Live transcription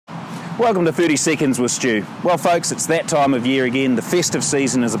Welcome to 30 Seconds with Stu. Well folks, it's that time of year again. The festive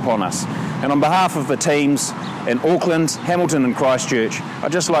season is upon us. And on behalf of the teams in Auckland, Hamilton and Christchurch,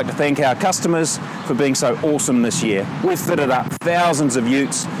 I'd just like to thank our customers for being so awesome this year. We've fitted up thousands of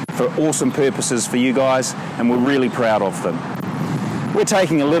utes for awesome purposes for you guys, and we're really proud of them. We're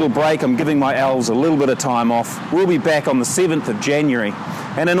taking a little break. I'm giving my elves a little bit of time off. We'll be back on the 7th of January.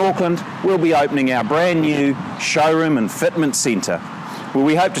 And in Auckland, we'll be opening our brand new showroom and fitment centre, where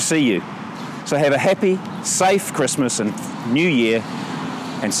we hope to see you. So have a happy, safe Christmas and New Year,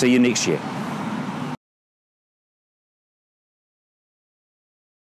 and see you next year.